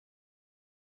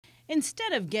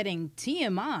Instead of getting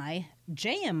TMI,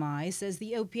 JMI says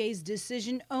the OPA's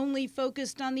decision only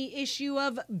focused on the issue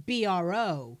of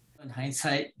BRO. In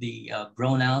hindsight, the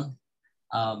pronoun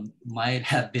might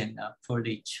have been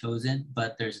poorly chosen,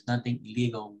 but there's nothing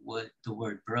illegal with the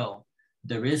word bro.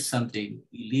 There is something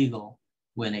illegal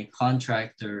when a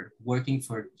contractor working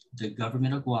for the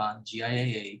government of Guam,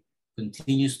 GIAA,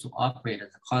 continues to operate as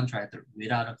a contractor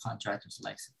without a contractor's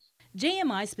license.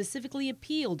 JMI specifically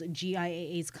appealed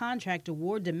GIAA's contract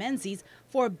award to Menzies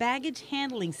for a baggage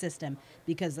handling system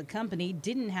because the company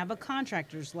didn't have a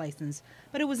contractor's license.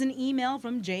 But it was an email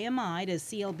from JMI to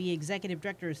CLB Executive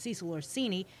Director Cecil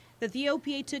Orsini that the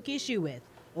OPA took issue with,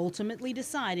 ultimately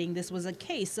deciding this was a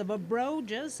case of a bro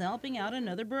just helping out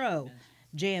another bro.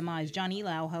 JMI's John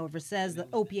Elau, however, says the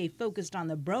OPA focused on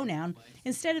the pronoun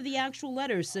instead of the actual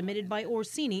letters submitted by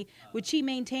Orsini, which he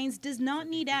maintains does not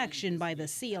need action by the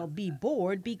CLB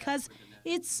board because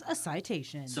it's a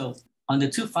citation. So on the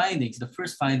two findings, the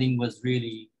first finding was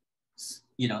really,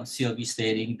 CLB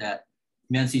stating that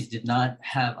Menzies did not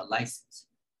have a license.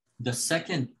 The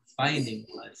second finding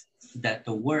was that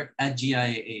the work at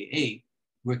GIAA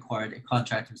required a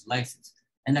contractor's license.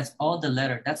 And that's all the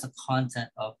letter, that's the content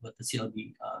of what the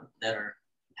CLB letter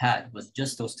had, was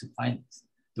just those two findings.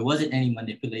 There wasn't any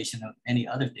manipulation of any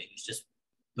other thing. It's just,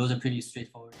 those are pretty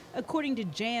straightforward. According to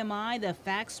JMI, the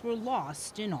facts were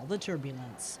lost in all the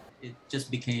turbulence. It just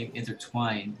became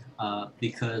intertwined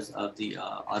because of the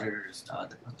auditors,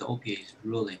 the OPA's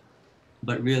ruling.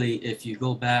 But really, if you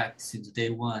go back since day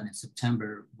one in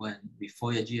September, when we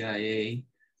FOIA GIA,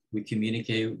 we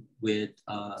communicate with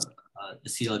the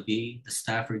CLB, the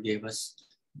staffer gave us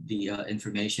the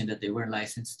information that they weren't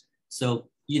licensed. So,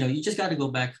 you just got to go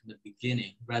back from the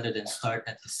beginning rather than start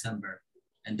at December.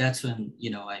 And that's when,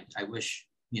 I wish,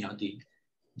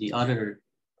 the auditor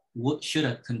should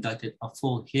have conducted a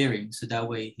full hearing so that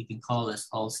way he can call us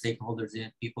all stakeholders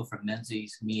in, people from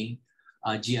Menzies, me,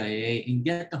 GIA, and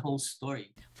get the whole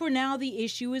story. For now, the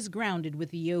issue is grounded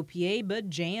with the OPA, but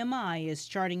JMI is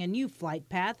charting a new flight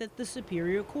path at the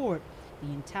Superior Court.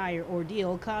 The entire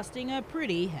ordeal costing a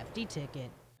pretty hefty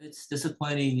ticket. It's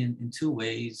disappointing in two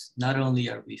ways. Not only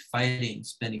are we fighting,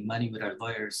 spending money with our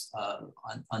lawyers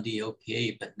on the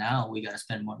OPA, but now we got to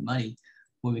spend more money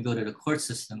when we go to the court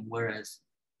system. Whereas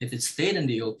if it stayed in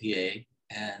the OPA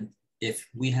and if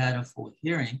we had a full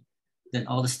hearing, then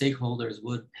all the stakeholders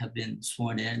would have been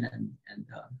sworn in and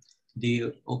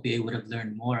the OPA would have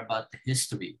learned more about the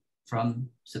history from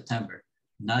September,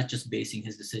 not just basing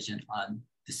his decision on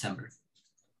December.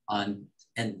 And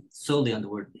solely on the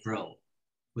word bro,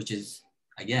 which is,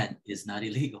 again, is not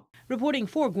illegal. Reporting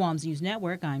for Guam's News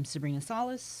Network, I'm Sabrina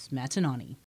Salas,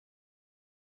 Matanani.